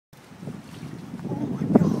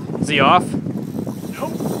Is he off?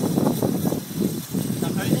 Nope.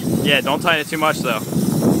 Not tighten it? Yeah, don't tighten it too much though.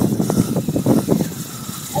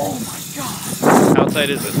 Oh my god. How tight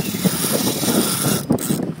is it?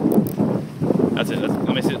 That's it.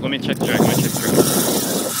 Let me see. Let me check the drag. Let me check the drag.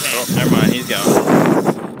 Oh, never mind. He's going.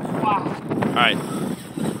 Wow. All right.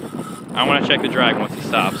 I want to check the drag once he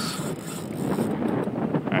stops.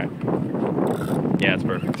 All right. Yeah, it's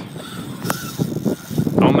perfect.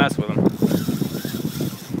 Don't mess with him.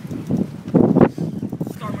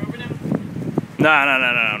 Start moving him? No,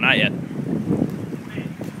 not yet.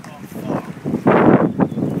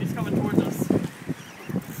 He's coming towards us.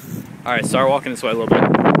 All right, start walking this way a little bit.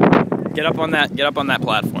 Get up on that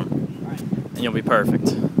platform, All right. and you'll be perfect.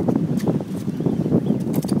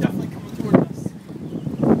 Definitely coming towards us.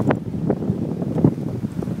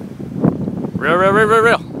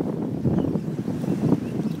 Real.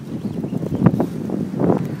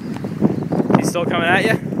 He's still coming at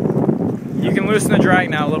you? You can loosen the drag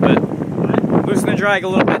now a little bit. What? Loosen the drag a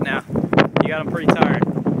little bit now. You got him pretty tired.